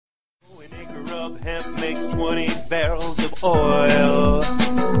of hemp makes 20 barrels of oil.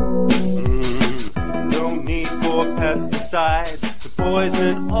 No need for pesticides to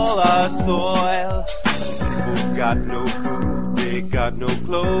poison all our soil. People got no food, they got no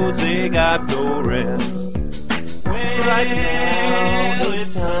clothes, they got no rest. Right now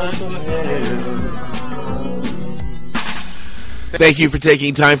it's time for hemp. Thank you for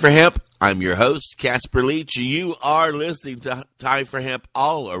taking Time for Hemp. I'm your host, Casper Leitch. You are listening to Time for Hemp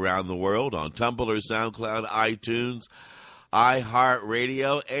all around the world on Tumblr, SoundCloud, iTunes,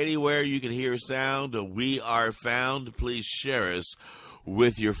 iHeartRadio. Anywhere you can hear sound, we are found. Please share us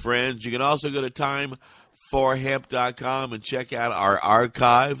with your friends. You can also go to timeforhemp.com and check out our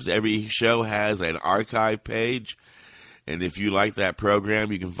archives. Every show has an archive page. And if you like that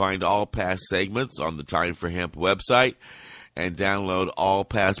program, you can find all past segments on the Time for Hemp website and download all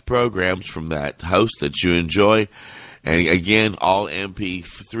past programs from that host that you enjoy. And again, all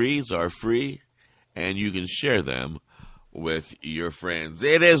MP3s are free, and you can share them with your friends.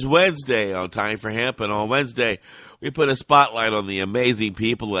 It is Wednesday on Time for Hemp, and on Wednesday, we put a spotlight on the amazing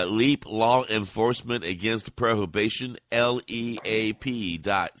people at LEAP, Law Enforcement Against Prohibition, LEAP.cc.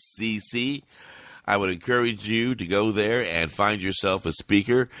 I would encourage you to go there and find yourself a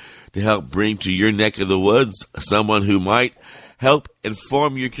speaker to help bring to your neck of the woods someone who might help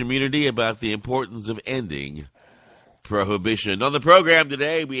inform your community about the importance of ending prohibition. On the program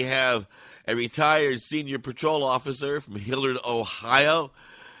today, we have a retired senior patrol officer from Hilliard, Ohio,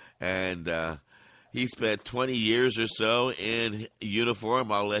 and he spent 20 years or so in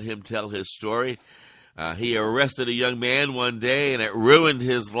uniform. I'll let him tell his story. He arrested a young man one day, and it ruined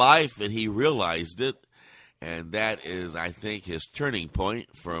his life, and he realized it. And that is, I think, his turning point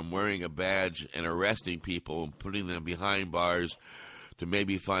from wearing a badge and arresting people and putting them behind bars to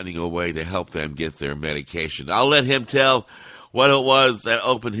maybe finding a way to help them get their medication. I'll let him tell what it was that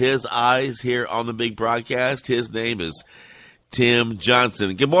opened his eyes here on the big broadcast. His name is Tim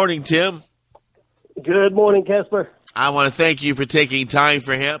Johnson. Good morning, Tim. Good morning, Casper. I want to thank you for taking Time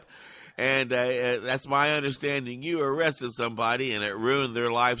for Hemp. And that's my understanding. You arrested somebody, and it ruined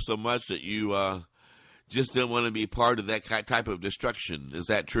their life so much that you just didn't want to be part of that type of destruction. Is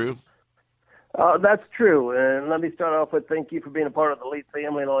that true? That's true. And let me start off with thank you for being a part of the Leitch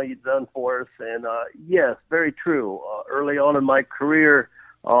family and all you've done for us. And, yes, very true. Early on in my career,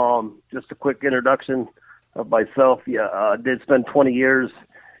 just a quick introduction of myself. Yeah, I did spend 20 years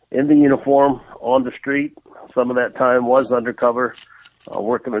in the uniform on the street. Some of that time was undercover.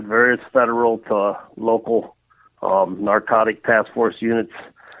 Working with various federal to local narcotic task force units,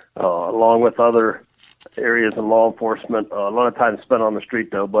 along with other areas in law enforcement. A lot of time spent on the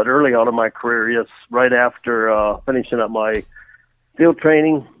street, though. But early on in my career, yes, right after finishing up my field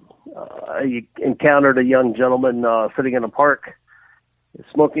training, I encountered a young gentleman sitting in a park,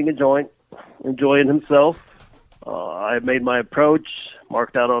 smoking a joint, enjoying himself. I made my approach,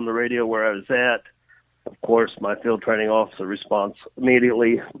 marked out on the radio where I was at. Of course, my field training officer responds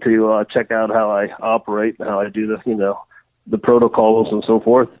immediately to check out how I operate and how I do the protocols and so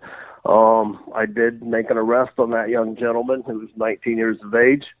forth. I did make an arrest on that young gentleman who was 19 years of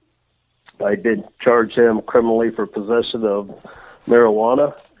age. I did charge him criminally for possession of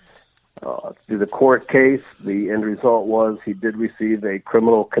marijuana. Through the court case, the end result was he did receive a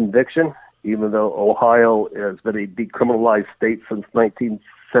criminal conviction, even though Ohio has been a decriminalized state since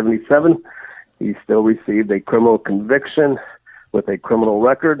 1977. He still received a criminal conviction with a criminal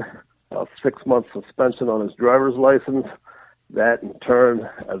record, a 6-month suspension on his driver's license. That, in turn,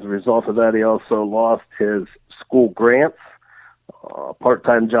 as a result of that, he also lost his school grants, a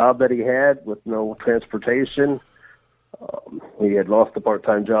part-time job that he had with no transportation. He had lost the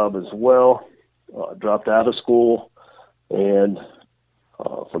part-time job as well, dropped out of school, and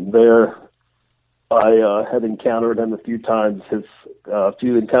from there, I had encountered him a few times, his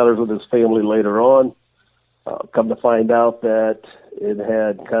few encounters with his family later on. Come to find out that it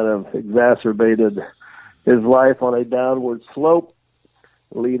had kind of exacerbated his life on a downward slope,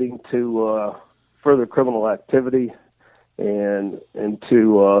 leading to further criminal activity and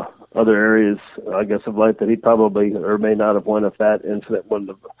into other areas, I guess, of life that he probably or may not have won if that incident wouldn't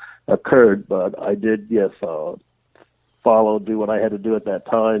have occurred. But I did, yes, do what I had to do at that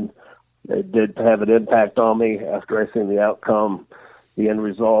time. It did have an impact on me after I seen the outcome, the end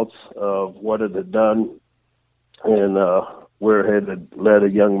results of what it had done, and where it had led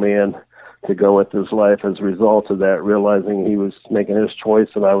a young man to go with his life as a result of that, realizing he was making his choice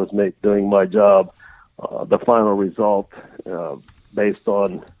and I was doing my job. The final result, based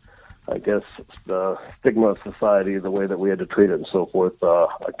on, I guess, the stigma of society, the way that we had to treat it and so forth,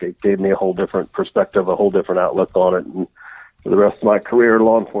 it gave me a whole different perspective, a whole different outlook on it, and for the rest of my career in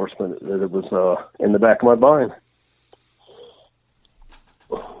law enforcement, that it was in the back of my mind.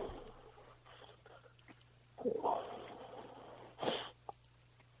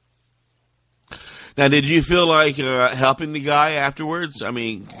 Now, did you feel like helping the guy afterwards? I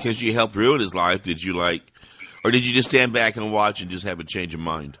mean, because you helped ruin his life, did you or did you just stand back and watch and just have a change of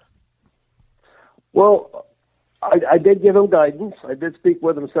mind? Well, I did give him guidance. I did speak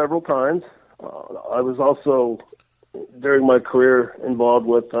with him several times. I was also, during my career, involved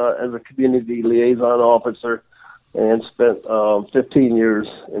with as a community liaison officer, and spent 15 years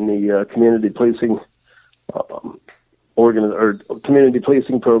in the community policing community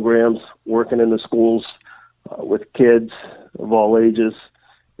policing programs, working in the schools with kids of all ages,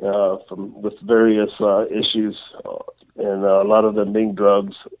 with various issues, and a lot of them being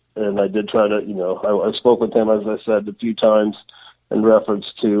drugs. And I did try to, I spoke with him, as I said, a few times in reference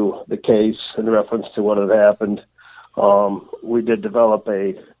to the case, in reference to what had happened. We did develop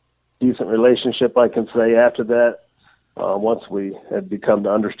a decent relationship, I can say, after that, once we had become to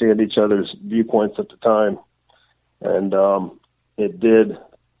understand each other's viewpoints at the time. And it did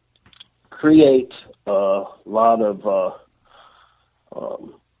create a lot of,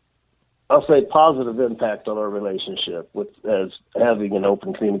 I'll say, positive impact on our relationship, as having an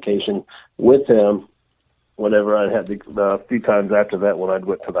open communication with him whenever I had a few times after that when I'd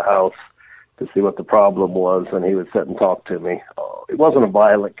went to the house to see what the problem was, and he would sit and talk to me. He wasn't a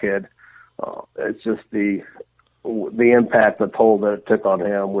violent kid. It's just the impact, the toll that it took on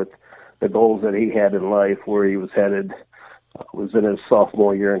him with the goals that he had in life, where he was headed. Was in his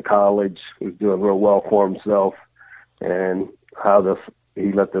sophomore year in college. He was doing real well for himself, and how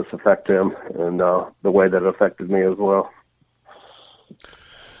he let this affect him, and the way that it affected me as well.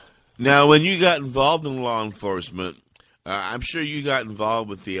 Now, when you got involved in law enforcement, I'm sure you got involved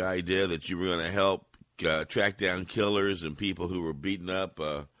with the idea that you were going to help track down killers and people who were beating up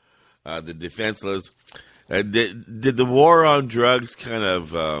the defenseless. Did the war on drugs kind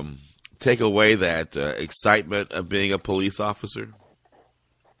of take away that excitement of being a police officer?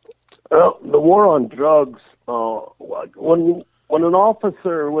 Well, the war on drugs, when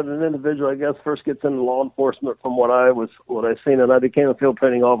an individual, I guess, first gets into law enforcement, from what I've seen, and I became a field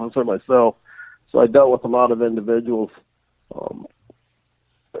training officer myself, so I dealt with a lot of individuals.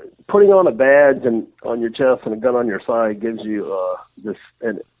 Putting on a badge and on your chest and a gun on your side gives you this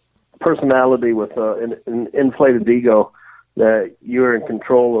personality with an inflated ego that you're in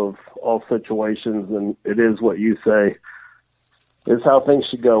control of all situations, and it is what you say is how things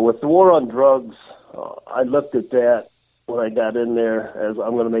should go. With the war on drugs, I looked at that when I got in there as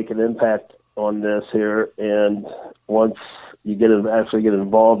I'm going to make an impact on this here, and once you actually get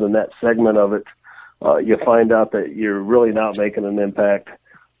involved in that segment of it, you find out that you're really not making an impact.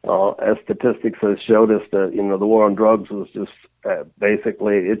 As statistics have showed us that, the war on drugs was just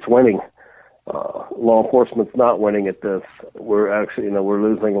basically, it's winning. Law enforcement's not winning at this. We're actually, we're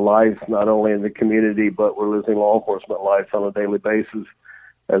losing lives not only in the community, but we're losing law enforcement lives on a daily basis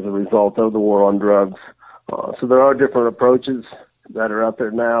as a result of the war on drugs. So there are different approaches that are out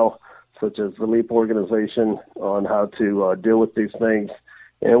there now, such as the LEAP organization, on how to deal with these things.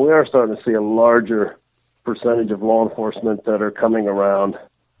 And we are starting to see a larger percentage of law enforcement that are coming around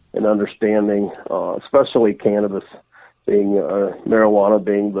and understanding, especially cannabis being, marijuana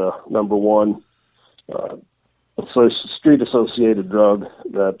being the number one street-associated drug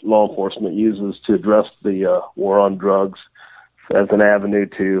that law enforcement uses to address the war on drugs, as an avenue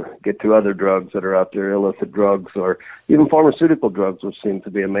to get to other drugs that are out there, illicit drugs or even pharmaceutical drugs, which seem to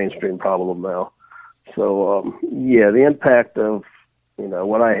be a mainstream problem now. So, the impact of,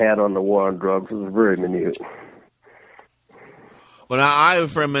 what I had on the war on drugs was very minute. Well, now, I'm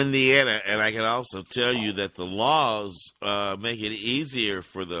from Indiana, and I can also tell you that the laws make it easier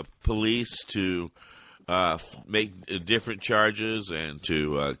for the police to make different charges and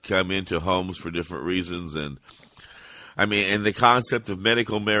to come into homes for different reasons. And the concept of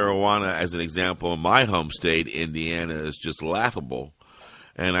medical marijuana, as an example, in my home state, Indiana, is just laughable.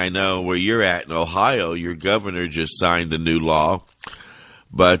 And I know where you're at in Ohio, your governor just signed a new law.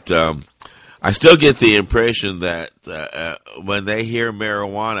 But I still get the impression that when they hear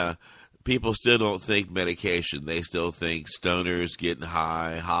marijuana, people still don't think medication. They still think stoners getting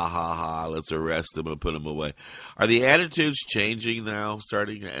high, ha, ha, ha, let's arrest them and put them away. Are the attitudes changing now,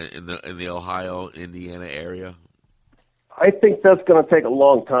 starting in the Ohio, Indiana area? I think that's going to take a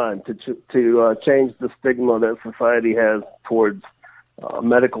long time to change the stigma that society has towards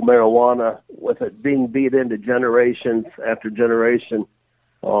medical marijuana, with it being beat into generations after generation.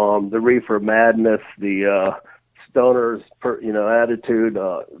 The reefer madness, the stoners, attitude,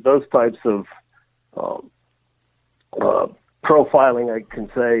 those types of profiling, I can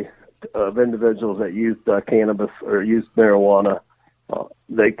say, of individuals that used cannabis or used marijuana.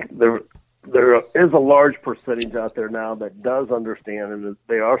 There is a large percentage out there now that does understand, and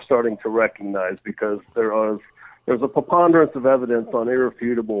they are starting to recognize, because there's a preponderance of evidence on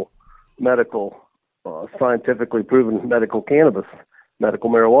irrefutable medical, scientifically proven medical cannabis, medical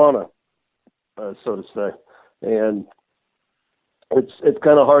marijuana, so to say. And it's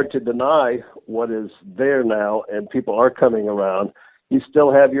kind of hard to deny what is there now, and people are coming around. You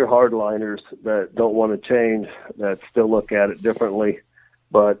still have your hardliners that don't want to change, that still look at it differently.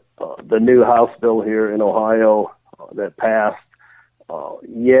 But the new House bill here in Ohio that passed,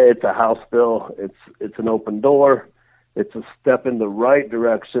 it's a House bill. It's an open door. It's a step in the right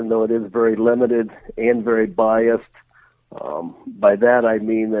direction, though it is very limited and very biased. By that I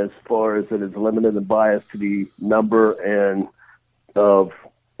mean, as far as it is limited and biased to the number and of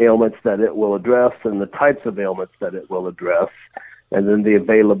ailments that it will address and the types of ailments that it will address, and then the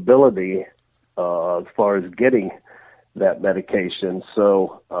availability as far as getting that medication.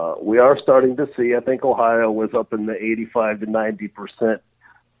 So we are starting to see, I think Ohio was up in the 85 to 90%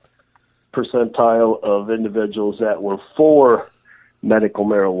 percentile of individuals that were for medical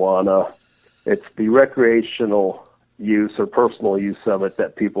marijuana. It's the recreational use or personal use of it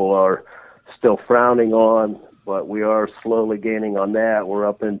that people are still frowning on, but we are slowly gaining on that. We're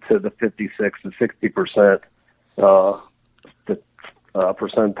up into the 56 to 60%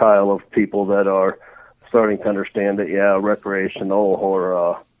 percentile of people that are starting to understand that, recreational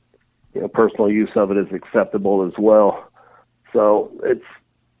or personal use of it is acceptable as well. So it's,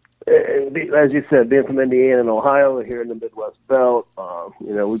 as you said, being from Indiana and Ohio, here in the Midwest Belt,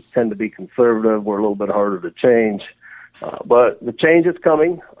 we tend to be conservative. We're a little bit harder to change. But the change is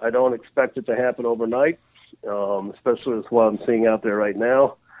coming. I don't expect it to happen overnight, especially with what I'm seeing out there right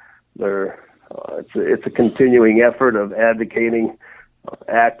now. It's a continuing effort of advocating,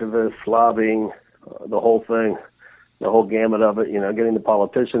 activists, lobbying, the whole thing, the whole gamut of it, getting the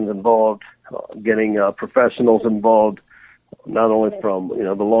politicians involved, getting professionals involved, not only from,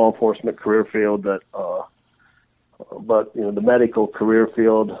 the law enforcement career field, but the medical career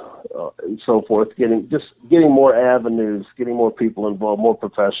field, and so forth, getting more avenues, getting more people involved, more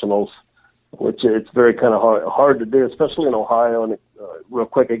professionals, which it's very kind of hard to do, especially in Ohio. And real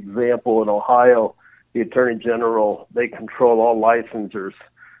quick example, in Ohio, the Attorney General, they control all licensures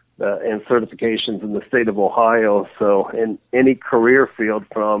and certifications in the state of Ohio. So in any career field,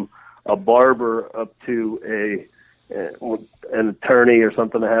 from a barber up to an attorney or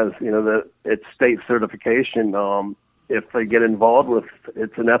something that has, it's state certification, if they get involved with,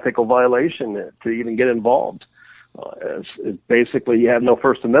 it's an ethical violation to even get involved. It's basically, you have no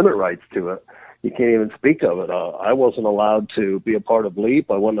First Amendment rights to it. You can't even speak of it. I wasn't allowed to be a part of LEAP.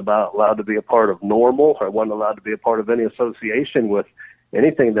 I wasn't allowed to be a part of NORML. I wasn't allowed to be a part of any association with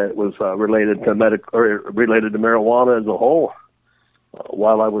anything that was related to related to marijuana as a whole.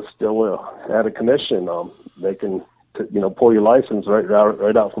 While I was still at a commission, they can pull your license right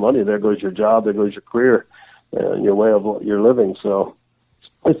out from under you. There goes your job. There goes your career and your way of your living. So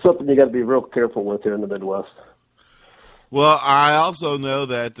it's something you got to be real careful with here in the Midwest. Well, I also know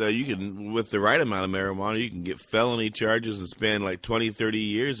that you can, with the right amount of marijuana, you can get felony charges and spend like 20, 30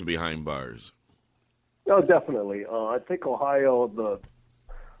 years behind bars. Oh, definitely. I think Ohio,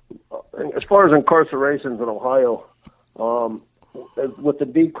 as far as incarcerations in Ohio, with the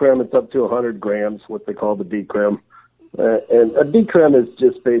decrim, it's up to 100 grams, what they call the decrim. And a decrim is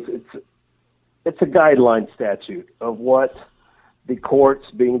just it's a guideline statute of what the courts,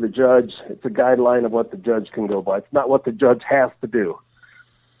 being the judge, it's a guideline of what the judge can go by. It's not what the judge has to do.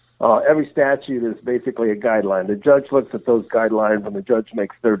 Every statute is basically a guideline. The judge looks at those guidelines, and the judge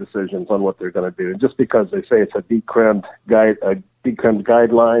makes their decisions on what they're going to do. And just because they say it's a decrimmed guidelines,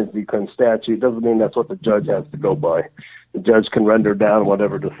 decrimmed statute, doesn't mean that's what the judge has to go by. The judge can render down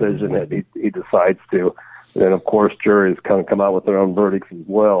whatever decision that he decides to. And then, of course, juries kind of come out with their own verdicts as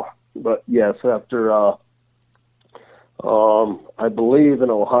well. But, yes, after, I believe in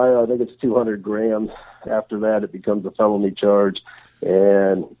Ohio, I think it's 200 grams. After that, it becomes a felony charge.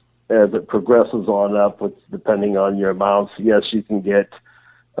 And as it progresses on up, depending on your amounts, yes, you can get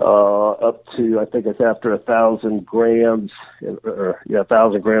up to, I think it's after 1,000 grams,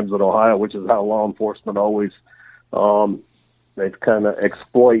 1,000 grams in Ohio, which is how law enforcement always, they kind of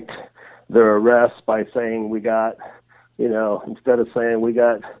exploit their arrests by saying we got, instead of saying we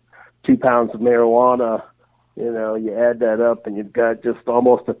got 2 pounds of marijuana, you add that up and you've got just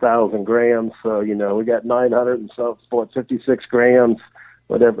almost 1,000 grams. So, we got 956 grams,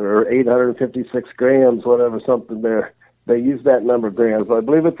 whatever, or 856 grams, whatever, something there. They use that number of grams. I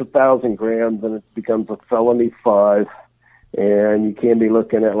believe it's 1,000 grams, and it becomes a felony 5. and you can be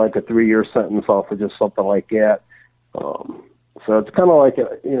looking at like a 3-year sentence off of just something like that. So it's kind of like,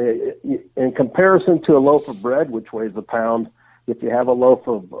 in comparison to a loaf of bread, which weighs a pound, if you have a loaf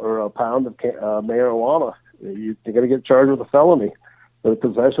of or a pound of marijuana, you're going to get charged with a felony for the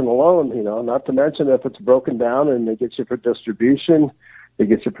possession alone. Not to mention if it's broken down and they get you for distribution, they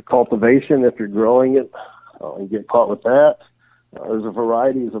get you for cultivation. If you're growing it, you get caught with that. There's a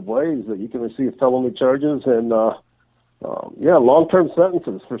variety of ways that you can receive felony charges and, long-term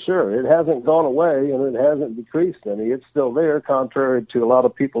sentences for sure. It hasn't gone away and it hasn't decreased any. It's still there, contrary to a lot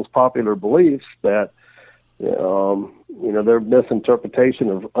of people's popular beliefs that, their misinterpretation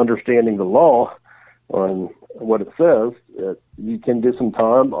of understanding the law on what it says. That you can do some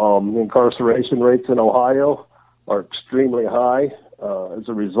time. Incarceration rates in Ohio are extremely high as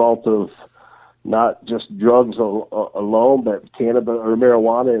a result of not just drugs alone, but cannabis or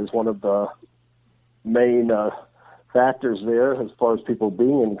marijuana is one of the main factors there as far as people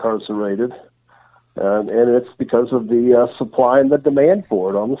being incarcerated. And it's because of the supply and the demand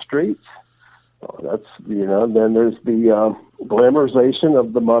for it on the streets. Then there's the glamorization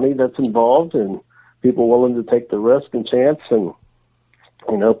of the money that's involved and people willing to take the risk and chance and,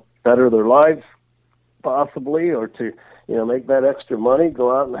 better their lives possibly, or to, make that extra money,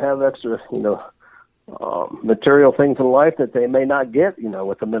 go out and have extra, material things in life that they may not get,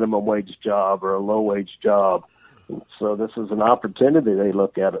 with a minimum wage job or a low wage job. And so this is an opportunity they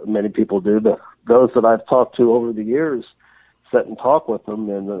look at it. Many people do. Those that I've talked to over the years, sit and talk with them,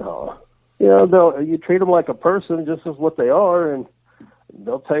 and you treat them like a person, just as what they are, and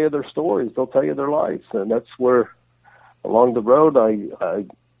they'll tell you their stories. They'll tell you their lives, and that's where, along the road, I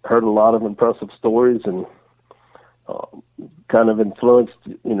heard a lot of impressive stories and kind of influenced,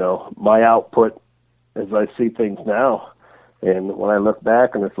 my output as I see things now, and when I look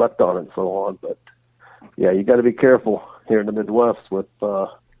back and reflect on it and so on. But yeah, you got to be careful here in the Midwest with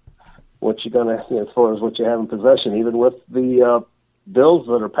what you're gonna, as far as what you have in possession. Even with the bills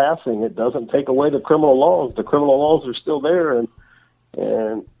that are passing, it doesn't take away the criminal laws. The criminal laws are still there, and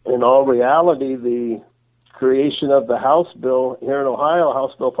in all reality, the creation of the House bill here in Ohio,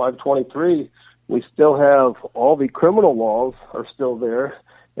 House Bill 523, we still have all the criminal laws are still there,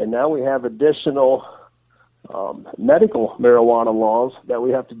 and now we have additional medical marijuana laws that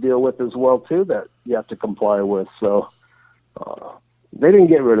we have to deal with as well too, that you have to comply with. So they didn't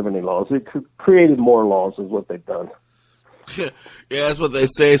get rid of any laws; they created more laws, is what they've done. Yeah, that's what they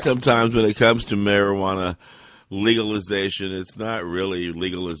say sometimes when it comes to marijuana legalization. It's not really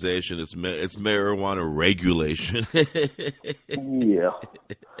legalization; it's marijuana regulation. Yeah,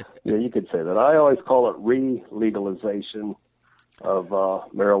 you could say that. I always call it re-legalization of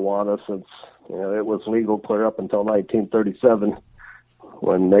marijuana, since it was legal clear up until 1937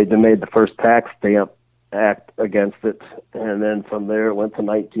 when they made the first tax stamp act against it, and then from there it went to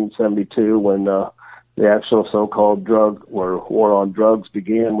 1972 when the actual so-called drug or war on drugs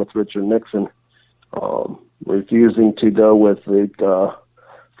began with Richard Nixon refusing to go with the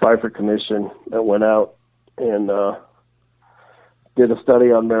Pfeiffer Commission that went out and did a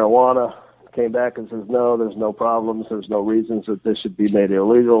study on marijuana, came back and says, no, there's no problems, there's no reasons that this should be made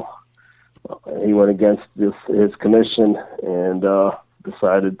illegal. He went against his commission and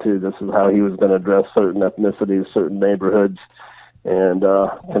decided this is how he was going to address certain ethnicities, certain neighborhoods, and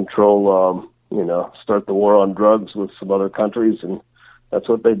control, start the war on drugs with some other countries. And that's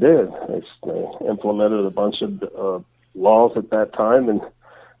what they did. They implemented a bunch of laws at that time, and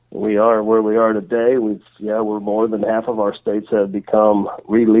we are where we are today. We're more than half of our states have become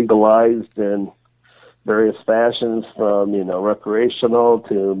re-legalized in various fashions, from recreational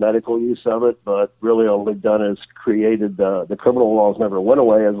to medical use of it. But really, all they've done is created the criminal laws never went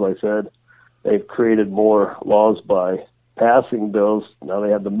away. As I said, they've created more laws by passing bills. Now they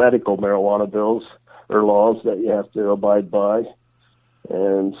have the medical marijuana bills or laws that you have to abide by,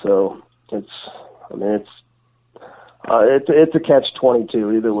 and so it's a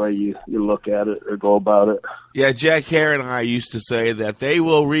catch-22 either way you look at it or go about it. Yeah, Jack Hare and I used to say that they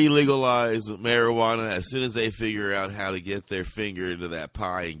will re-legalize marijuana as soon as they figure out how to get their finger into that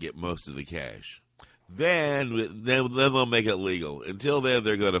pie and get most of the cash. Then they'll make it legal. Until then,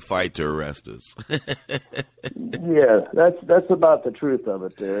 they're going to fight to arrest us. Yeah, that's about the truth of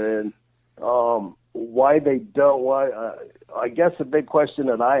it there. And why they don't, I guess the big question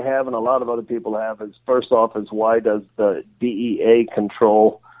that I have and a lot of other people have is, first off, is why does the DEA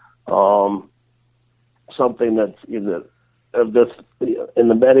control something that's of this in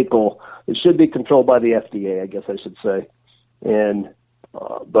the medical? It should be controlled by the FDA, I guess I should say. And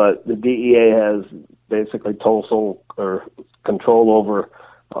but the DEA has basically total or control over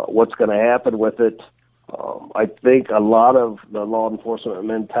what's going to happen with it. I think a lot of the law enforcement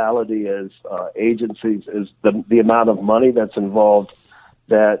mentality is agencies is the amount of money that's involved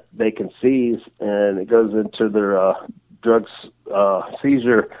that they can seize, and it goes into their drugs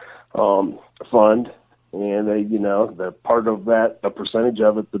seizure fund, and they, they're part of that, a percentage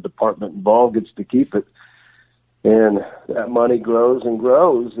of it, the department involved gets to keep it, and that money grows and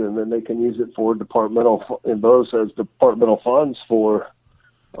grows, and then they can use it for departmental, and those as departmental funds for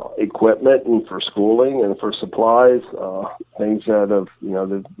equipment and for schooling and for supplies, things that have,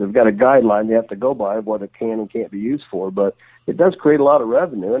 they've got a guideline they have to go by of what it can and can't be used for, but it does create a lot of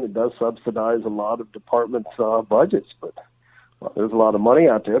revenue, and it does subsidize a lot of departments' budgets, but there's a lot of money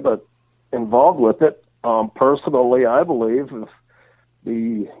out there, but involved with it. Personally, I believe if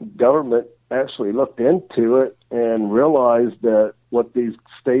the government actually looked into it and realized that what these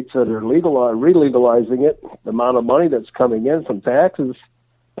states that are re-legalizing it, the amount of money that's coming in from taxes,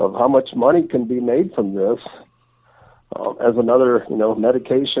 of how much money can be made from this as another,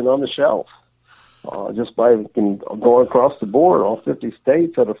 medication on the shelf, just by going across the board, all 50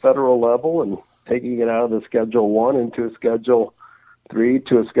 states at a federal level, and taking it out of the Schedule 1 into a Schedule 3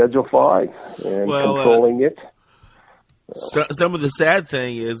 to a Schedule 5 and controlling it. So, some of the sad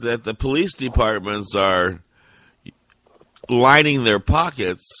thing is that the police departments are lining their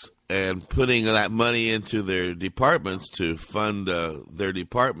pockets and putting that money into their departments to fund their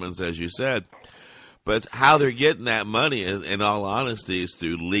departments, as you said. But how they're getting that money, in all honesty, is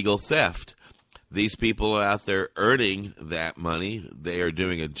through legal theft. These people are out there earning that money. They are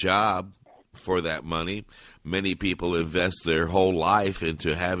doing a job for that money. Many people invest their whole life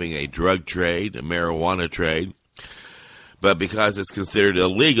into having a drug trade, a marijuana trade. But because it's considered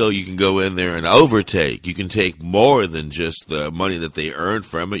illegal, you can go in there and overtake. You can take more than just the money that they earned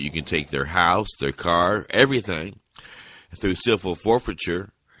from it. You can take their house, their car, everything through civil forfeiture.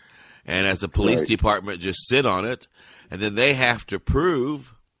 And as a police department, just sit on it. And then they have to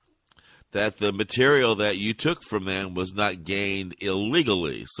prove that the material that you took from them was not gained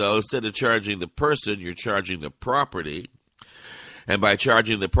illegally. So instead of charging the person, you're charging the property. And by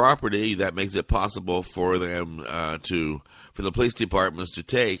charging the property, that makes it possible for them for the police departments to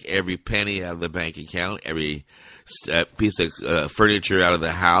take every penny out of the bank account, every piece of furniture out of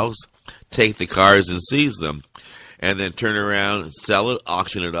the house, take the cars and seize them, and then turn around and sell it,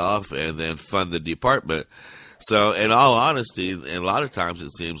 auction it off, and then fund the department. So in all honesty, and a lot of times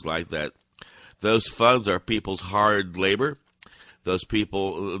it seems like that those funds are people's hard labor. Those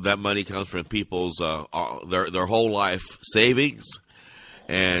people, that money comes from people's their whole life savings,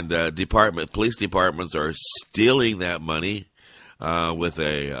 and police departments are stealing that money with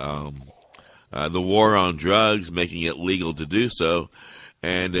the war on drugs, making it legal to do so,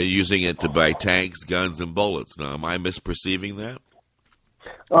 and using it to buy tanks, guns, and bullets. Now, am I misperceiving that?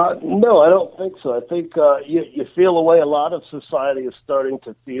 No, I don't think so. I think you feel the way a lot of society is starting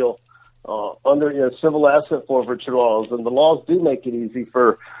to feel under civil asset forfeiture laws, and the laws do make it easy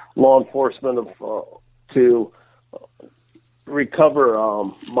for law enforcement to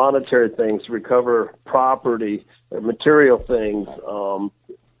recover monetary things, recover property, material things,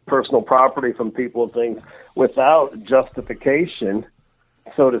 personal property from people and things without justification,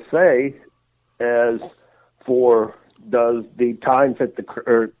 so to say, as for does the time fit the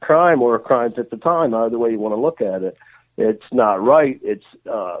crime or a crime fit the time, either way you want to look at it. It's not right. It's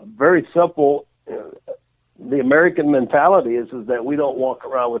very simple. The American mentality is that we don't walk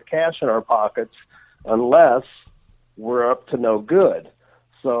around with cash in our pockets unless we're up to no good.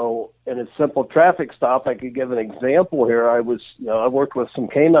 So in a simple traffic stop, I could give an example here. I worked with some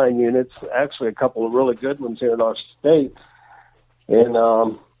canine units, actually a couple of really good ones here in our state,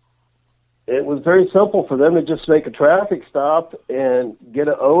 and it was very simple for them to just make a traffic stop and get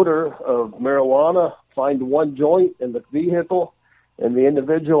an odor of marijuana, find one joint in the vehicle, and the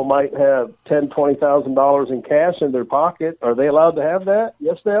individual might have $10,000, $20,000 in cash in their pocket. Are they allowed to have that?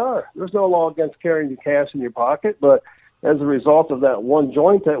 Yes, they are. There's no law against carrying the cash in your pocket, but as a result of that one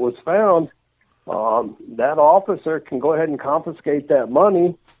joint that was found, that officer can go ahead and confiscate that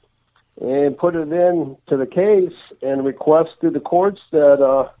money and put it into the case and request through the courts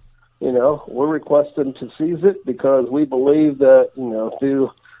that, we're requesting to seize it because we believe that,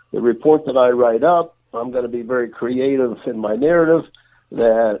 through the report that I write up, I'm going to be very creative in my narrative,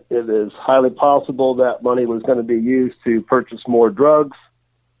 that it is highly possible that money was going to be used to purchase more drugs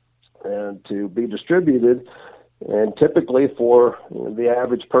and to be distributed. And typically for the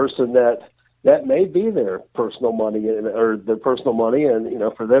average person that may be their personal money and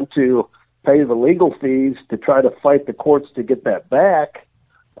for them to pay the legal fees to try to fight the courts to get that back,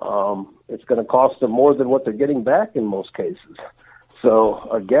 it's going to cost them more than what they're getting back in most cases. So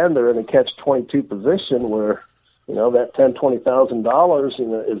again, they're in a catch-22 position where, that $10,000-$20,000,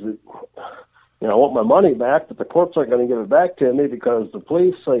 is it? I want my money back, but the courts aren't going to give it back to me because the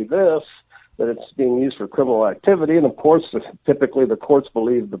police say this, that it's being used for criminal activity, and of course, typically the courts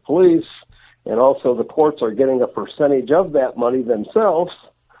believe the police, and also the courts are getting a percentage of that money themselves.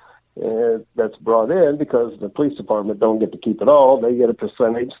 And that's brought in because the police department don't get to keep it all. They get a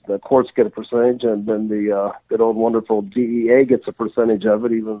percentage, the courts get a percentage, and then the good old wonderful DEA gets a percentage of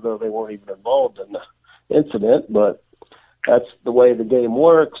it, even though they weren't even involved in the incident. But that's the way the game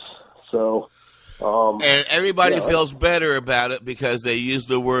works. So, and everybody feels better about it because they use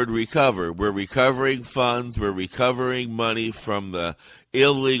the word recover. We're recovering funds. We're recovering money from the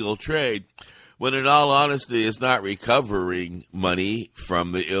illegal trade. When in all honesty, it's not recovering money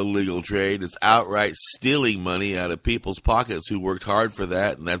from the illegal trade. It's outright stealing money out of people's pockets who worked hard for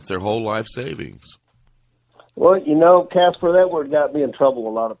that, and that's their whole life savings. Well, Casper, that word got me in trouble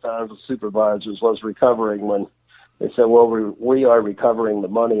a lot of times with supervisors, was recovering, when they said, well, we are recovering the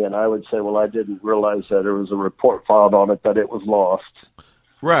money, and I would say, well, I didn't realize that there was a report filed on it that it was lost.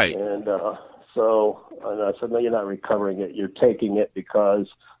 Right. And and I said, no, you're not recovering it. You're taking it because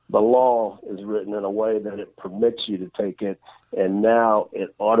the law is written in a way that it permits you to take it, and now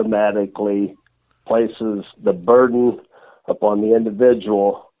it automatically places the burden upon the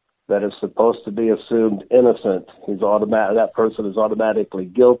individual that is supposed to be assumed innocent. That person is automatically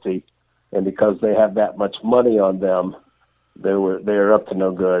guilty, and because they have that much money on them, they're up to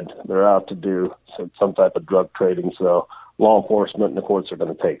no good. They're out to do some type of drug trading. So law enforcement and the courts are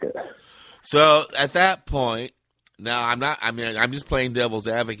going to take it. So at that point, now I'm just playing devil's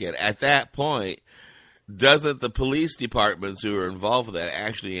advocate. At that point, doesn't the police departments who are involved with that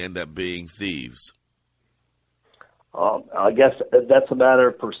actually end up being thieves? I guess that's a matter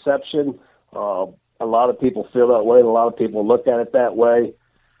of perception. A lot of people feel that way, and a lot of people look at it that way.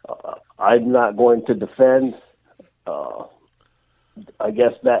 I'm not going to defend. I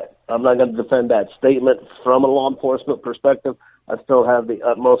guess that I'm not going to defend that statement from a law enforcement perspective. I still have the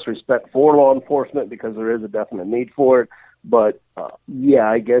utmost respect for law enforcement because there is a definite need for it. But,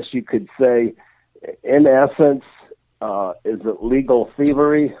 I guess you could say, in essence, is it legal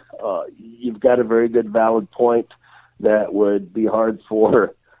thievery? You've got a very good, valid point that would be hard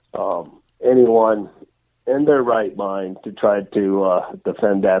for anyone in their right mind to try to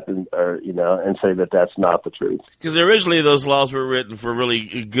defend that and say that that's not the truth. Because originally those laws were written for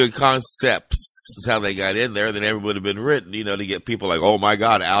really good concepts. That's how they got in there. They never would have been written, to get people like, oh my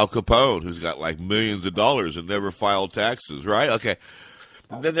God, Al Capone, who's got like millions of dollars and never filed taxes, right? Okay.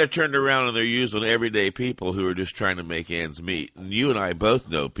 And then they're turned around and they're used on everyday people who are just trying to make ends meet. And you and I both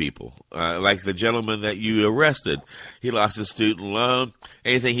know people, like the gentleman that you arrested. He lost his student loan.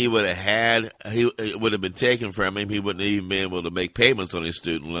 Anything he would have had, it would have been taken from him. He wouldn't have even been able to make payments on his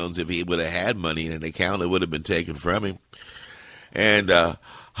student loans. If he would have had money in an account, it would have been taken from him. And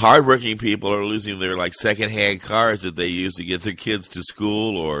hardworking people are losing their secondhand cars that they use to get their kids to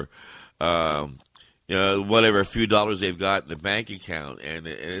school, or whatever few dollars they've got in the bank account, and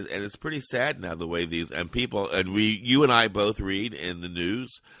it's pretty sad now the way these you and I both read in the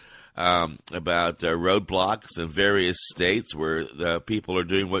news about roadblocks in various states where the people are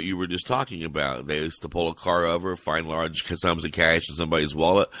doing what you were just talking about. They used to pull a car over, find large sums of cash in somebody's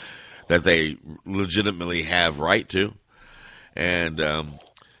wallet that they legitimately have right to, and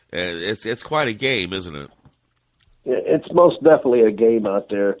it's quite a game, isn't it? It's most definitely a game out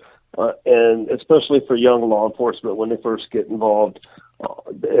there. And especially for young law enforcement, when they first get involved,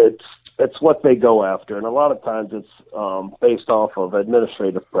 it's what they go after. And a lot of times it's based off of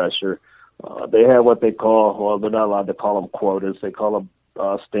administrative pressure. They have what they call, they're not allowed to call them quotas. They call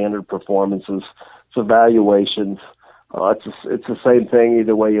them standard performances. It's evaluations. It's the same thing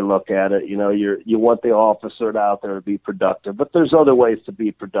either way you look at it. You want the officer out there to be productive, but there's other ways to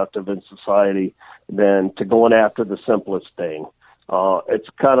be productive in society than to going after the simplest thing. It's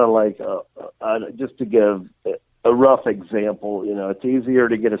kind of like, just to give a rough example, it's easier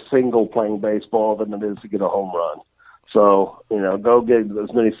to get a single playing baseball than it is to get a home run. So, go get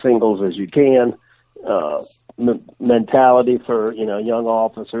as many singles as you can. Mentality for, young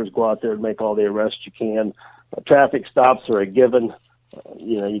officers, go out there and make all the arrests you can. Traffic stops are a given.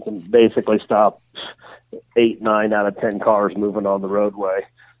 You can basically stop 8, 9 out of 10 cars moving on the roadway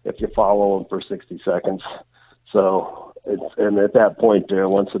if you follow them for 60 seconds. So, and at that point there,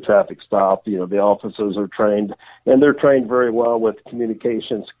 once the traffic stops, the officers are trained, and they're trained very well with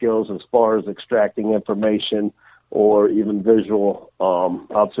communication skills as far as extracting information or even visual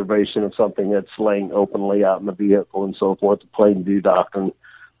observation of something that's laying openly out in the vehicle and so forth, the plain view doctrine.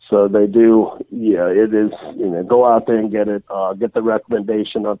 So they do, yeah, it is, go out there and get it, get the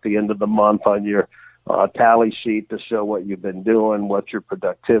recommendation at the end of the month on your tally sheet to show what you've been doing, what's your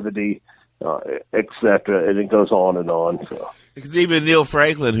productivity, et cetera, and it goes on and on. So. Even Neil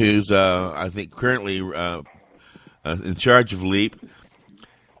Franklin, who's, I think, currently in charge of LEAP,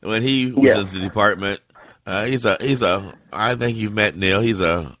 when he was in the department, I think you've met Neil. He's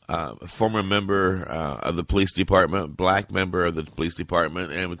a former member of the police department, black member of the police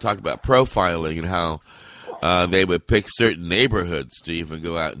department, and we talked about profiling and how they would pick certain neighborhoods to even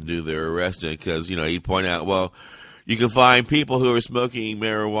go out and do their arresting because, he'd point out, well, you can find people who are smoking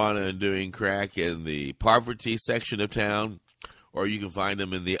marijuana and doing crack in the poverty section of town, or you can find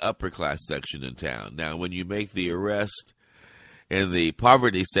them in the upper class section of town. Now, when you make the arrest in the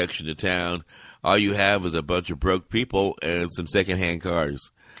poverty section of town, all you have is a bunch of broke people and some secondhand cars.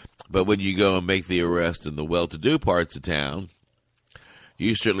 But when you go and make the arrest in the well-to-do parts of town,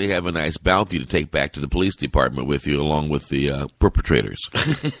 you certainly have a nice bounty to take back to the police department with you, along with the perpetrators.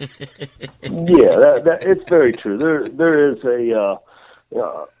 Yeah, it's very true. There is a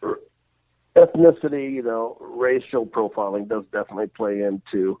ethnicity, racial profiling does definitely play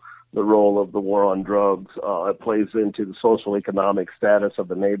into the role of the war on drugs. It plays into the social economic status of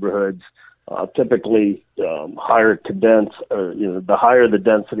the neighborhoods. Typically, the higher the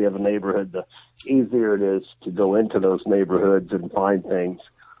density of a neighborhood, the easier it is to go into those neighborhoods and find things.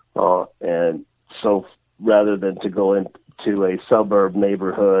 And so rather than to go into a suburb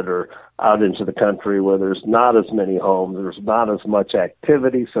neighborhood or out into the country where there's not as many homes, there's not as much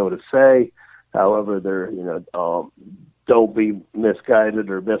activity, so to say. However, don't be misguided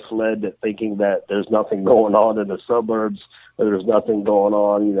or misled at thinking that there's nothing going on in the suburbs or there's nothing going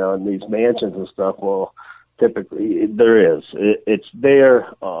on, in these mansions and stuff. Well, typically there is. It's there.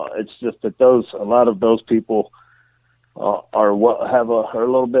 It's just that a lot of those people are a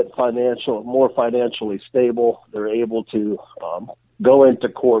little bit more financially stable. They're able to go into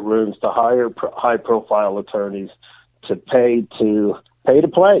courtrooms to hire high-profile attorneys to pay to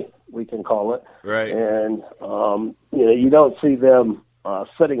play, we can call it. Right. And, you don't see them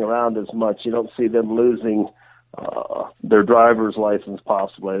sitting around as much. You don't see them losing their driver's license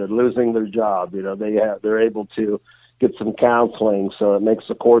possibly. They're losing their job. They're able to get some counseling, so it makes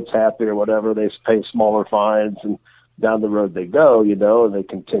the courts happy or whatever. They pay smaller fines, and down the road they go, and they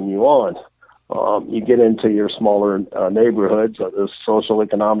continue on. You get into your smaller neighborhoods, those social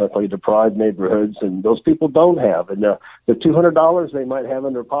economically deprived neighborhoods, and those people don't have. And the $200 they might have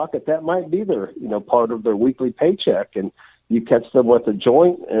in their pocket, that might be their, part of their weekly paycheck. And you catch them with a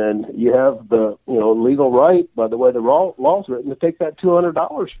joint, and you have the, legal right, by the way the law's written, to take that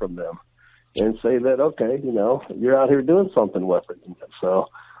 $200 from them and say that, okay, you're out here doing something with it. So,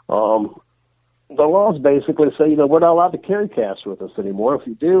 the laws basically say, we're not allowed to carry cash with us anymore. If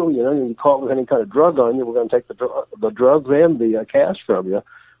you do, you caught with any kind of drug on you, we're going to take the drugs and the cash from you.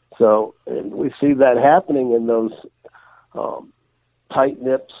 So, and we see that happening in those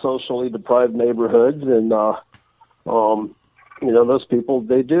tight-knit, socially deprived neighborhoods. And, those people,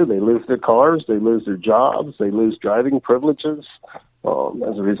 they lose their cars, they lose their jobs, they lose driving privileges.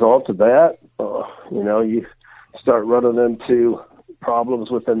 As a result of that, you start running into problems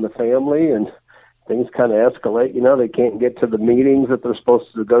within the family, and things kind of escalate. They can't get to the meetings that they're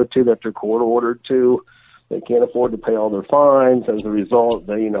supposed to go to, that they're court ordered to. They can't afford to pay all their fines. As a result,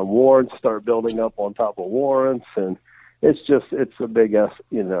 warrants start building up on top of warrants, and it's a big,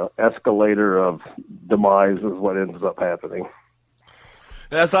 escalator of demise is what ends up happening.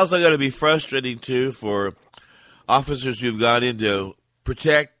 That's also going to be frustrating too for officers who've gone in to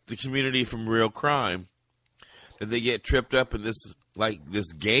protect the community from real crime, that they get tripped up in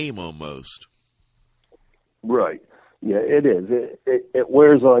this game almost. Right. Yeah, it is. It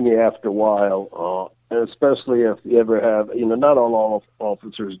wears on you after a while, and especially if you ever have, not all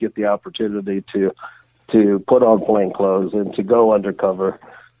officers get the opportunity to put on plain clothes and to go undercover,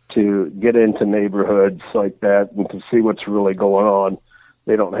 to get into neighborhoods like that and to see what's really going on.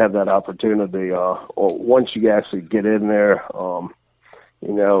 They don't have that opportunity. Or once you actually get in there,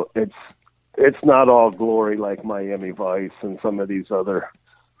 it's not all glory like Miami Vice and some of these other.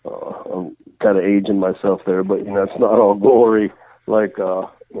 I'm kind of aging myself there, but it's not all glory like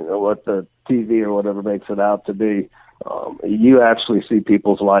what the TV or whatever makes it out to be. You actually see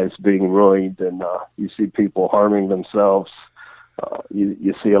people's lives being ruined, and you see people harming themselves.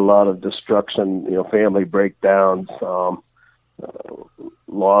 You see a lot of destruction, family breakdowns,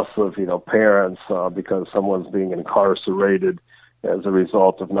 loss of parents because someone's being incarcerated as a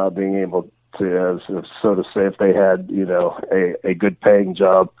result of not being able to, so to say, if they had a good paying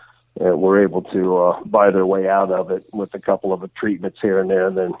job, were able to buy their way out of it with a couple of treatments here and there,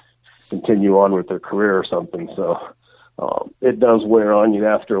 and then continue on with their career or something. So it does wear on you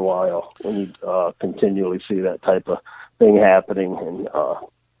after a while when you continually see that type of thing happening, and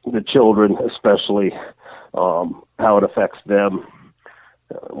the children especially, how it affects them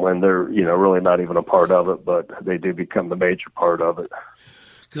when they're really not even a part of it, but they do become the major part of it.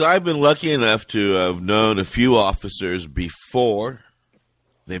 Because I've been lucky enough to have known a few officers before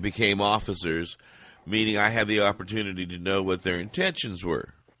they became officers, meaning I had the opportunity to know what their intentions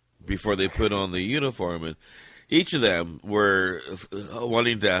were before they put on the uniform. And each of them were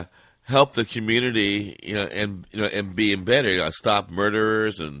wanting to help the community, and be embedded, stop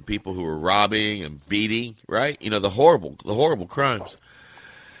murderers and people who were robbing and beating, right? The horrible crimes.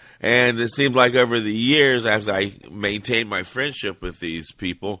 And it seemed like over the years, as I maintained my friendship with these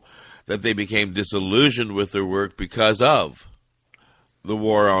people, that they became disillusioned with their work because of the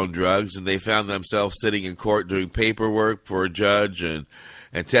war on drugs, and they found themselves sitting in court doing paperwork for a judge and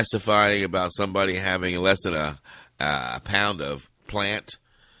testifying about somebody having less than a pound of plant.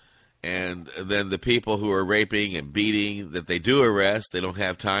 And then the people who are raping and beating that they do arrest, they don't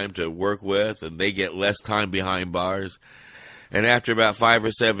have time to work with, and they get less time behind bars. And after about 5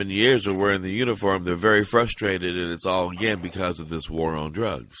 or 7 years of wearing the uniform, they're very frustrated, and it's all, again, because of this war on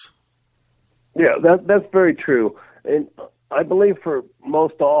drugs. Yeah, that's very true. And I believe for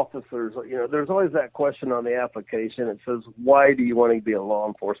most officers, there's always that question on the application. It says, why do you want to be a law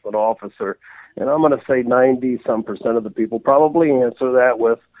enforcement officer? And I'm going to say 90-some% of the people probably answer that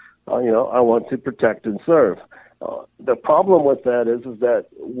with, I want to protect and serve. The problem with that is that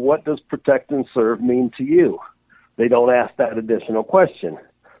what does protect and serve mean to you? They don't ask that additional question.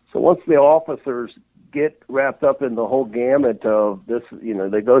 So once the officers get wrapped up in the whole gamut of this,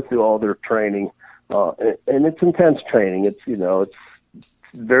 they go through all their training, and it's intense training. It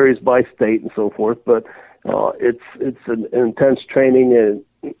varies by state and so forth, but it's an intense training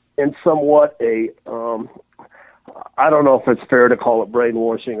and somewhat I don't know if it's fair to call it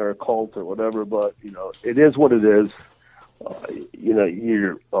brainwashing or a cult or whatever, but it is what it is.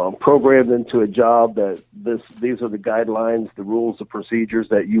 You're programmed into a job that these are the guidelines, the rules, the procedures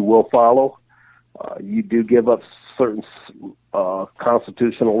that you will follow. You do give up certain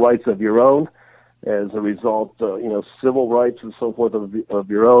constitutional rights of your own as a result, civil rights and so forth of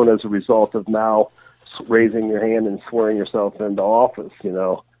your own as a result of now raising your hand and swearing yourself into office.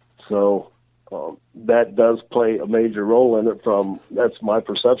 So that does play a major role in it. That's my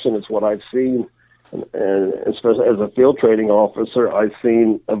perception. It's what I've seen. And especially as a field training officer, I've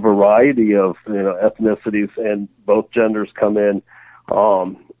seen a variety of ethnicities and both genders come in.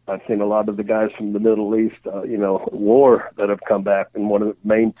 I've seen a lot of the guys from the Middle East, war that have come back and want to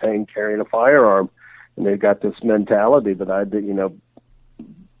maintain carrying a firearm, and they've got this mentality that I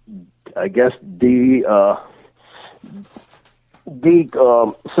guess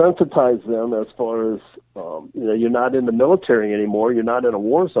desensitize them as far as you're not in the military anymore. You're not in a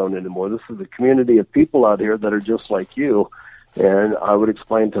war zone anymore. This is a community of people out here that are just like you. And I would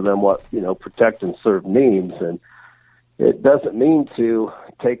explain to them what, protect and serve means. And it doesn't mean to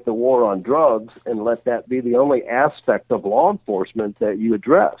take the war on drugs and let that be the only aspect of law enforcement that you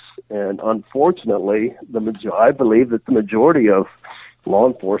address. And unfortunately, I believe that the majority of law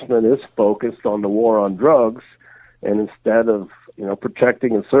enforcement is focused on the war on drugs. And instead of,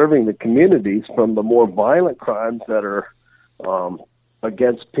 protecting and serving the communities from the more violent crimes that are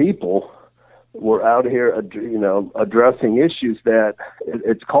against people, we're out here, addressing issues that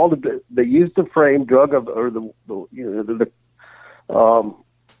it's called. They use the frame drug of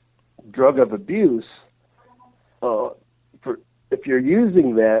drug of abuse. If you're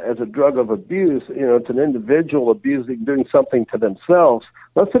using that as a drug of abuse, it's an individual doing something to themselves.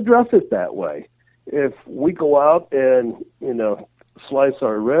 Let's address it that way. If we go out and, slice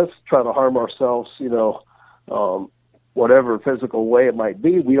our wrists, try to harm ourselves, whatever physical way it might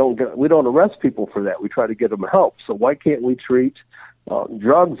be, we don't arrest people for that. We try to get them help. So why can't we treat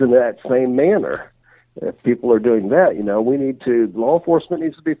drugs in that same manner? If people are doing that, law enforcement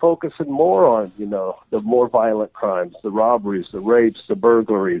needs to be focusing more on, the more violent crimes, the robberies, the rapes, the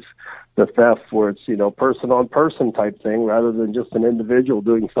burglaries, the theft, where it's, person-on-person type thing rather than just an individual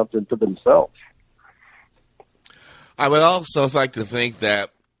doing something to themselves. I would also like to think that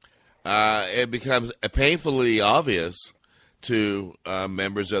it becomes painfully obvious to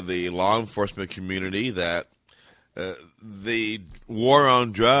members of the law enforcement community that the war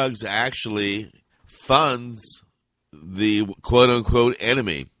on drugs actually funds the quote-unquote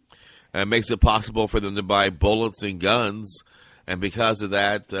enemy and makes it possible for them to buy bullets and guns. And because of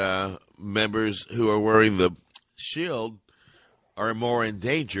that, members who are wearing the shield are more in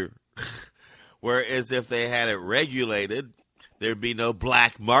danger Whereas if they had it regulated, there'd be no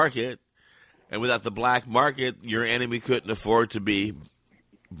black market. And without the black market, your enemy couldn't afford to be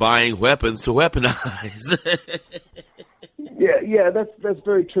buying weapons to weaponize. Yeah, that's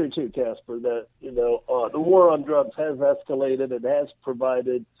very true too, Casper. That the war on drugs has escalated. It has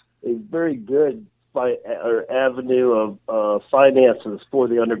provided a very good avenue of finances for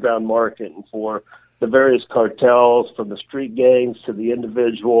the underground market and for the various cartels, from the street gangs to the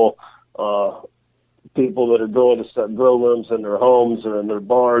individual people that are going to set grow rooms in their homes or in their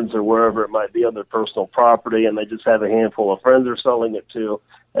barns or wherever it might be on their personal property, and they just have a handful of friends they're selling it to.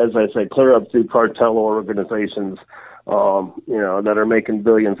 As I say, clear up through cartel organizations, that are making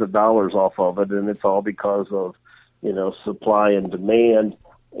billions of dollars off of it, and it's all because of, supply and demand,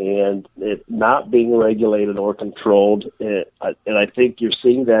 and it not being regulated or controlled. And I think you're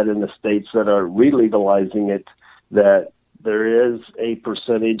seeing that in the states that are re-legalizing it, that there is a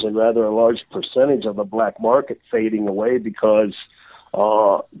percentage, and rather a large percentage, of the black market fading away because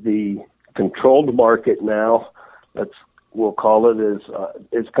the controlled market now, we'll call it,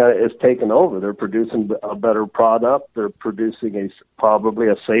 is taken over. They're producing a better product. They're producing probably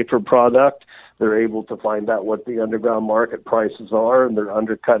a safer product. They're able to find out what the underground market prices are, and they're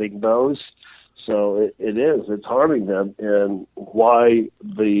undercutting those. So it's harming them. And why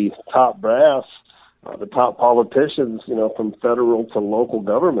the top brass, the top politicians, from federal to local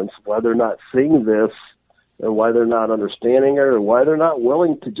governments, why they're not seeing this, and why they're not understanding it, or why they're not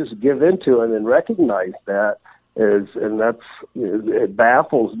willing to just give into it and recognize that, it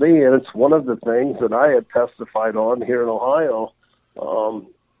baffles me. And it's one of the things that I had testified on here in Ohio,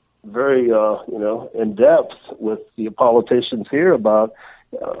 very in depth with the politicians here about.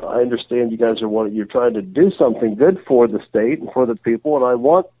 I understand you guys you're trying to do something good for the state and for the people, and I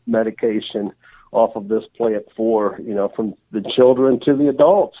want medication off of this plant for, from the children to the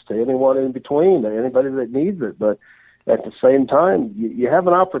adults, to anyone in between, to anybody that needs it. But at the same time, you have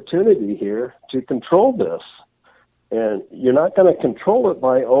an opportunity here to control this. And you're not going to control it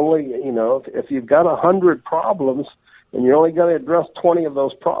by only, if you've got 100 problems and you're only going to address 20 of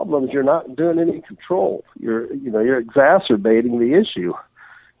those problems, you're not doing any control. You're exacerbating the issue.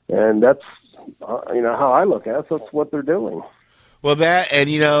 And that's, how I look at it. That's what they're doing. Well, that,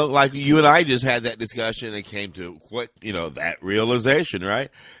 and, like you and I just had that discussion and came to, that realization, right?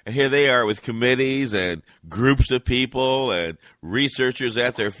 And here they are with committees and groups of people and researchers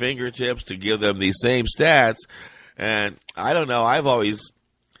at their fingertips to give them these same stats. And I don't know, I've always,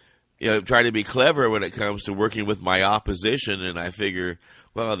 tried to be clever when it comes to working with my opposition. And I figure,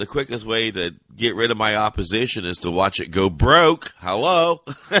 well, the quickest way to get rid of my opposition is to watch it go broke. Hello?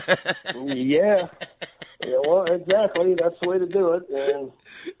 Yeah. Yeah, well, exactly. That's the way to do it. And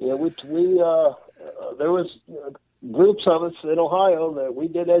we there was groups of us in Ohio that we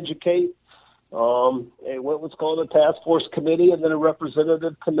did educate. What was called a task force committee, and then a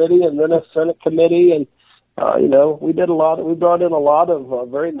representative committee, and then a Senate committee, and we did a lot. We brought in a lot of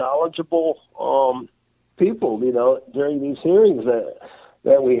very knowledgeable people, during these hearings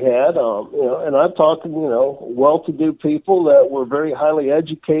that we had, and I'm talking, well-to-do people that were very highly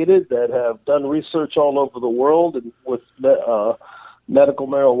educated, that have done research all over the world and with medical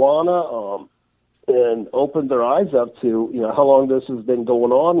marijuana, and opened their eyes up to, how long this has been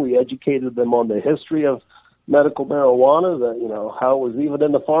going on. We educated them on the history of medical marijuana, that, how it was even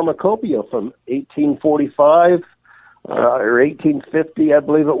in the pharmacopoeia from 1845 or 1850, I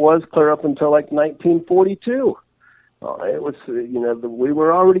believe it was, clear up until like 1942. It was, we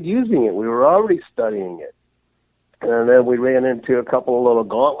were already using it. We were already studying it. And then we ran into a couple of little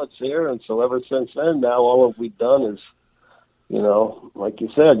gauntlets here. And so ever since then, now all we've done is, like you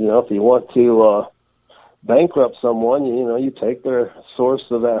said, if you want to bankrupt someone, you take their source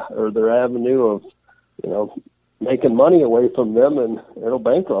of that, or their avenue of, making money away from them, and it'll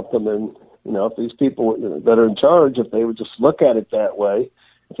bankrupt them. And, if these people that are in charge, if they would just look at it that way,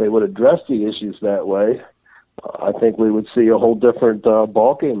 if they would address the issues that way, I think we would see a whole different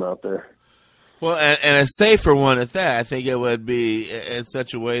ball game out there. Well, and a safer one at that. I think it would be in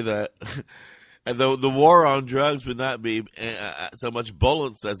such a way that the war on drugs would not be so much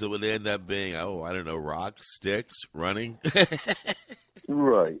bullets as it would end up being, rocks, sticks, running.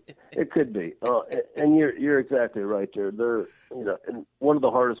 Right. It could be. And you're exactly right there. And one of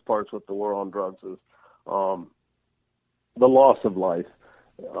the hardest parts with the war on drugs is the loss of life.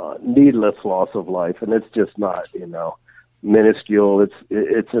 Needless loss of life, and it's just not, minuscule.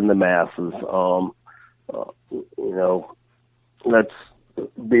 It's in the masses. Let's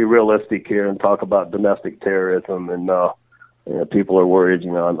be realistic here and talk about domestic terrorism. And people are worried.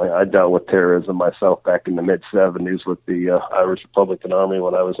 I dealt with terrorism myself back in the mid-'70s with the Irish Republican Army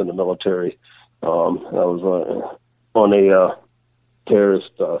when I was in the military, I was on a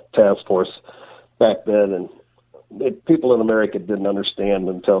terrorist task force back then, and people in America didn't understand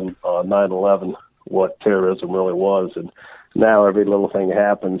until 9/11 what terrorism really was, and now every little thing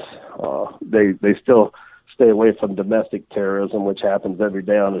happens. They still stay away from domestic terrorism, which happens every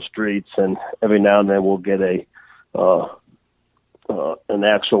day on the streets, and every now and then we'll get an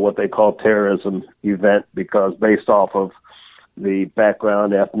actual what they call terrorism event, because based off of the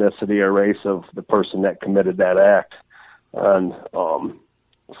background, ethnicity, or race of the person that committed that act. And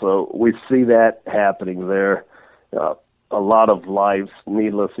so we see that happening there. A lot of lives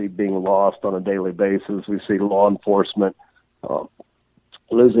needlessly being lost on a daily basis. We see law enforcement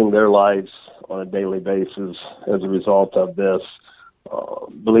losing their lives on a daily basis as a result of this.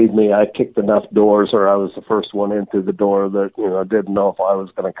 Believe me, I kicked enough doors, or I was the first one into the door that, didn't know if I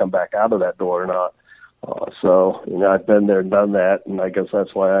was going to come back out of that door or not. So, I've been there and done that, and I guess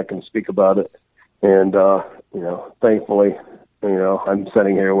that's why I can speak about it. And, thankfully, I'm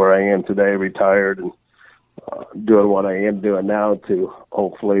sitting here where I am today, retired, and doing what I am doing now to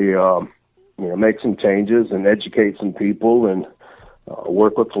hopefully, make some changes and educate some people and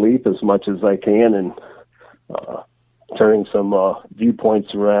work with Leap as much as I can, and turning some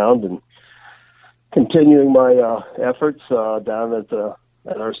viewpoints around and continuing my efforts down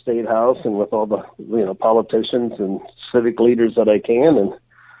at our state house and with all the politicians and civic leaders that I can. And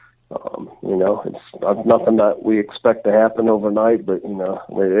it's nothing that we expect to happen overnight, but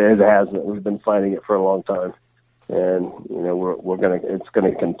it hasn't. We've been fighting it for a long time, and it's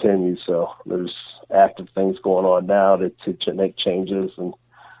gonna continue. So there's active things going on now to make changes, and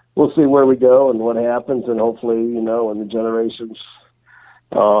we'll see where we go and what happens, and hopefully, in the generations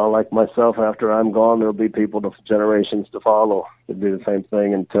like myself, after I'm gone, there'll be generations to follow to do the same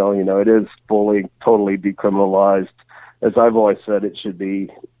thing until, it is fully, totally decriminalized. As I've always said, it should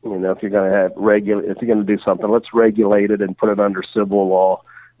be, if you're going to if you're going to do something, let's regulate it and put it under civil law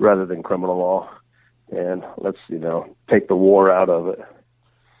rather than criminal law. And let's, take the war out of it.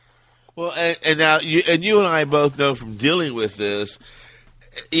 Well, and now you and I both know from dealing with this,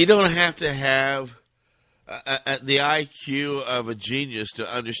 you don't have to have the IQ of a genius to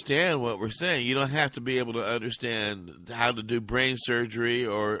understand what we're saying. You don't have to be able to understand how to do brain surgery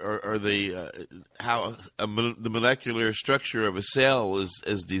or the how the molecular structure of a cell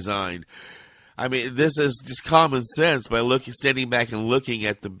is designed. I mean, this is just common sense by standing back and looking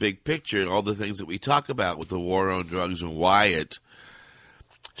at the big picture and all the things that we talk about with the war on drugs and why it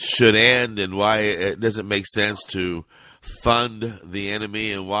should end and why it doesn't make sense to fund the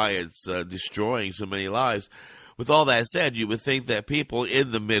enemy and why it's destroying so many lives. With all that said, you would think that people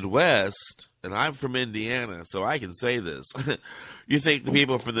in the Midwest, and I'm from Indiana, so I can say this, you think the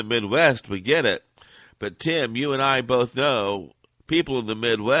people from the Midwest would get it. But Tim, you and I both know people in the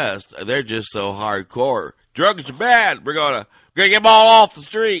Midwest, they're just so hardcore. Drugs are bad. We're gonna get them all off the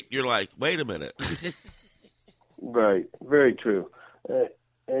street. You're like, wait a minute. Right. Very true.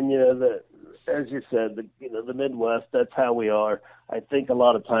 And as you said, the Midwest, that's how we are. I think a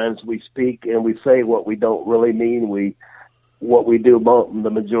lot of times we speak and we say what we don't really mean. What we do the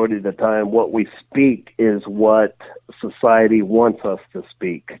majority of the time, what we speak is what society wants us to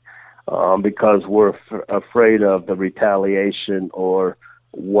speak, because we're afraid of the retaliation or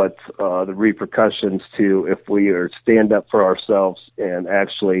what's the repercussions to if we stand up for ourselves and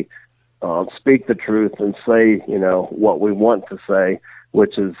actually speak the truth and say, what we want to say,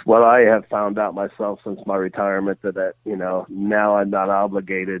 which is what I have found out myself since my retirement, that now I'm not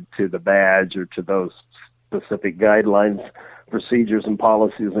obligated to the badge or to those specific guidelines, procedures, and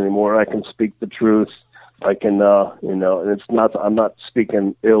policies anymore. I can speak the truth. I can, and I'm not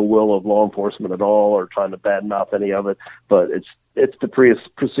speaking ill will of law enforcement at all or trying to badmouth any of it, but it's the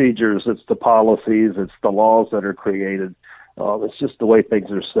procedures, it's the policies, it's the laws that are created. It's just the way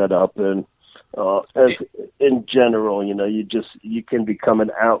things are set up. And as in general, you can become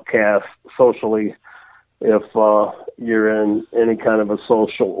an outcast socially if you're in any kind of a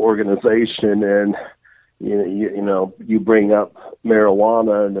social organization and you bring up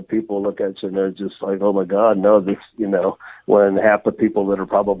marijuana and the people look at you and they're just like, oh my God, no, this, when half the people that are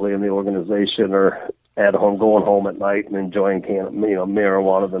probably in the organization are at home, going home at night and enjoying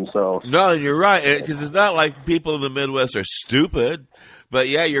marijuana themselves. No, you're right, because it's not like people in the Midwest are stupid. But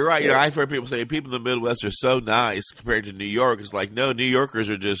yeah, you're right. I've heard people say people in the Midwest are so nice compared to New York. It's like, no, New Yorkers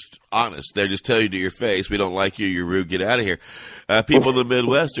are just honest. They just tell you to your face, we don't like you, you're rude, get out of here. People in the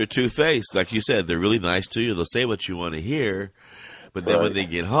Midwest are two-faced. Like you said, they're really nice to you. They'll say what you want to hear. But then when they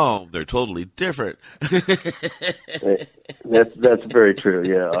get home, they're totally different. That's very true.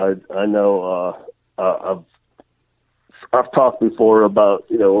 Yeah, I know. I've talked before about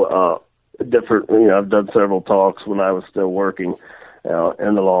different, I've done several talks when I was still working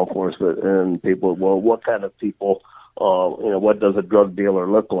in the law enforcement, and people, well, what kind of people, what does a drug dealer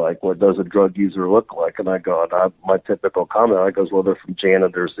look like? What does a drug user look like? And I go, my typical comment, I goes, well, they're from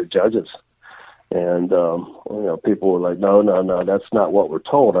janitors to judges. And, people were like, no, that's not what we're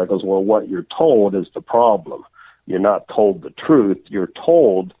told. I goes, well, what you're told is the problem. You're not told the truth. You're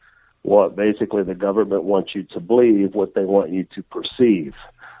told what basically the government wants you to believe, what they want you to perceive,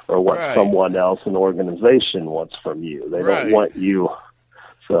 or what someone else, an organization, wants from you. They don't want you.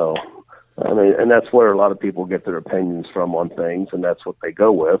 So, I mean, and that's where a lot of people get their opinions from on things, and that's what they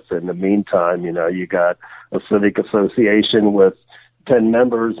go with. In the meantime, you got a civic association with 10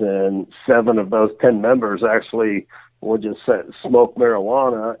 members, and 7 of those 10 members actually will just smoke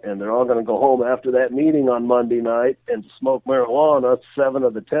marijuana, and they're all going to go home after that meeting on Monday night and smoke marijuana, 7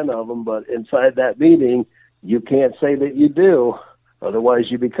 of the 10 of them. But inside that meeting, you can't say that you do. Otherwise,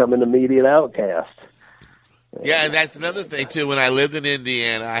 you become an immediate outcast. Yeah, and that's another thing, too. When I lived in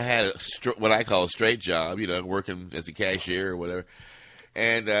Indiana, I had what I call a straight job, working as a cashier or whatever.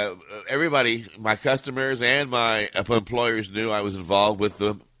 And everybody, my customers and my employers knew I was involved with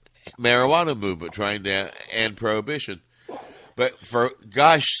the marijuana movement, trying to end prohibition. But for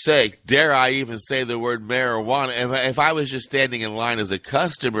gosh sake, dare I even say the word marijuana? If I was just standing in line as a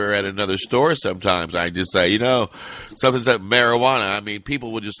customer at another store sometimes, I'd just say, something's like marijuana. I mean,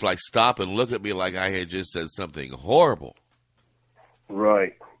 people would just stop and look at me like I had just said something horrible.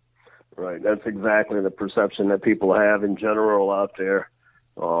 Right. That's exactly the perception that people have in general out there.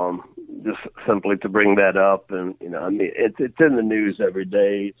 Just simply to bring that up, and it's in the news every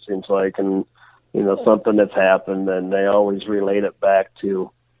day, it seems like, and something that's happened, and they always relate it back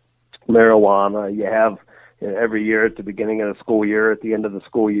to marijuana. You have every year at the beginning of the school year, at the end of the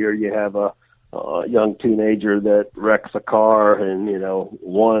school year, you have a young teenager that wrecks a car, and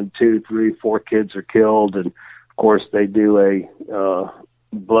 1, 2, 3, 4 kids are killed, and of course they do a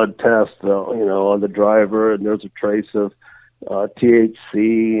blood test, on the driver, and there's a trace of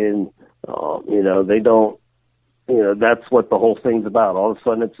THC, and they don't, that's what the whole thing's about. All of a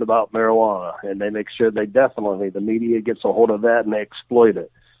sudden it's about marijuana, and they make sure the media gets a hold of that, and they exploit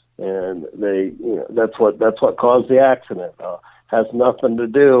it. And they, that's what caused the accident. Has nothing to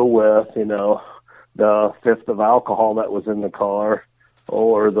do with, the fifth of alcohol that was in the car,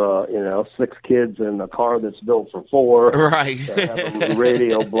 or the 6 kids in a car that's built for 4. Right. That have a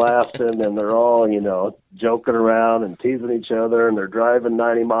radio blasting, and they're all, joking around and teasing each other, and they're driving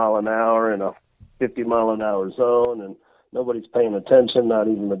 90 mile an hour in a 50 mile an hour zone, and nobody's paying attention, not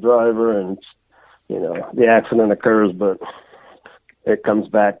even the driver, and the accident occurs, but it comes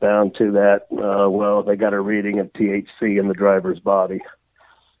back down to that, they got a reading of THC in the driver's body.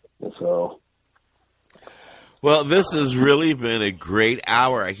 And so... Well, this has really been a great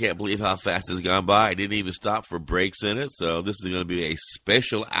hour. I can't believe how fast it's gone by. I didn't even stop for breaks in it, so this is going to be a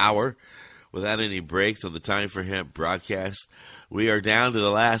special hour without any breaks on the Time for Hemp broadcast. We are down to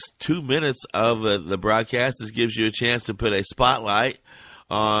the last 2 minutes of the broadcast. This gives you a chance to put a spotlight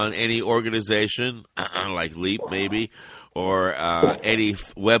on any organization, like Leap maybe, or any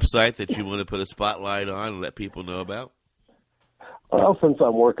website that you want to put a spotlight on and let people know about. Well, since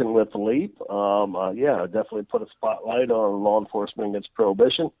I'm working with Leap, definitely put a spotlight on law enforcement against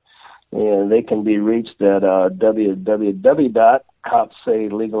prohibition. And they can be reached at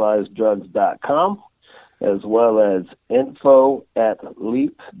www.copsaylegalizedrugs.com, as well as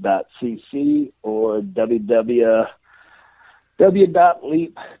info@leap.cc or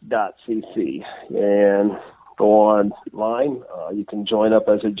www.leap.cc. And go online. You can join up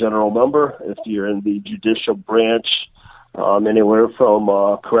as a general member if you're in the judicial branch. Anywhere from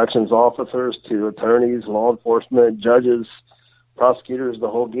corrections officers to attorneys, law enforcement, judges, prosecutors, the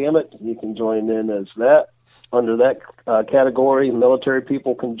whole gamut. You can join in as that. Under that category, military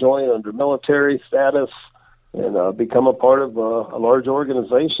people can join under military status and become a part of a large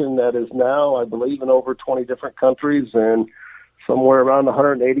organization that is now, I believe, in over 20 different countries and somewhere around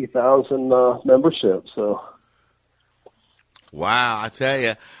 180,000 membership. So. Wow, I tell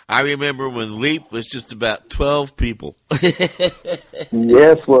you, I remember when Leap was just about 12 people.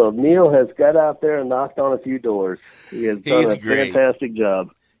 Yes, well, Neil has got out there and knocked on a few doors. He has done a fantastic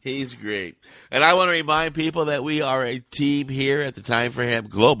job. He's great. And I want to remind people that we are a team here at the Time for Hemp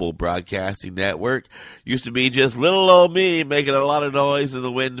Global Broadcasting Network. Used to be just little old me making a lot of noise in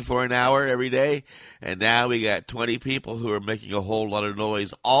the wind for an hour every day. And now we got 20 people who are making a whole lot of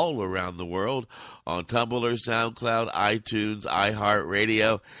noise all around the world on Tumblr, SoundCloud, iTunes,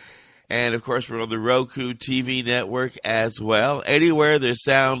 iHeartRadio. And, of course, we're on the Roku TV network as well. Anywhere there's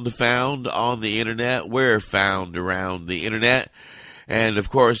sound found on the Internet, we're found around the Internet. And, of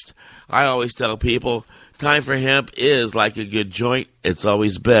course, I always tell people, time for hemp is like a good joint. It's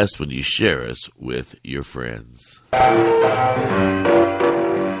always best when you share us with your friends. Look at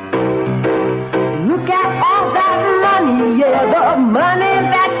all that money, yeah, the money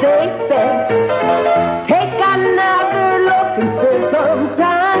that they spent. Take another look and spend some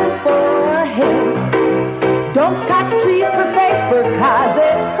time for